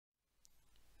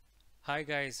Hi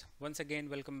guys, once again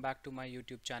welcome back to my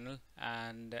YouTube channel,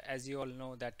 and as you all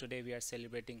know that today we are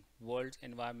celebrating World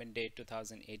Environment Day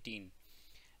 2018,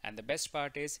 and the best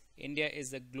part is India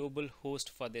is the global host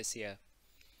for this year,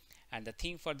 and the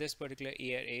theme for this particular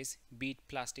year is beat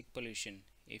plastic pollution.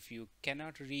 If you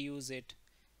cannot reuse it,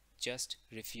 just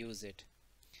refuse it.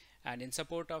 And in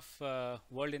support of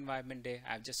World Environment Day,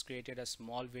 I've just created a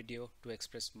small video to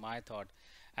express my thought,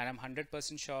 and I'm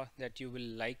 100% sure that you will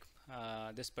like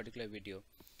this particular video.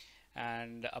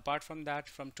 And apart from that,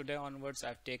 from today onwards,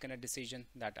 I've taken a decision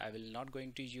that I will not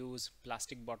going to use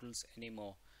plastic bottles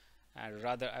anymore, and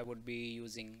rather I would be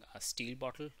using a steel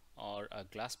bottle or a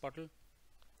glass bottle.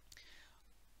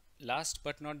 Last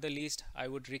but not the least, I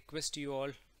would request you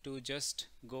all to just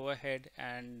go ahead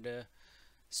and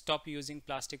stop using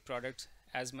plastic products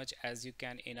as much as you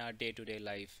can in our day-to-day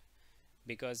life,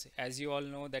 because as you all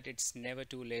know that it's never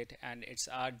too late, and it's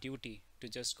our duty to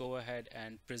just go ahead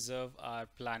and preserve our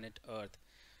planet Earth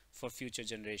for future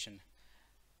generation.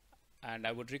 And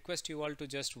I would request you all to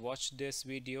just watch this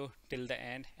video till the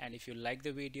end, and if you like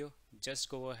the video, just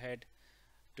go ahead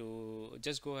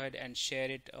and share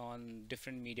it on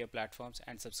different media platforms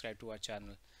and subscribe to our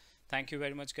channel. Thank you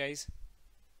very much guys.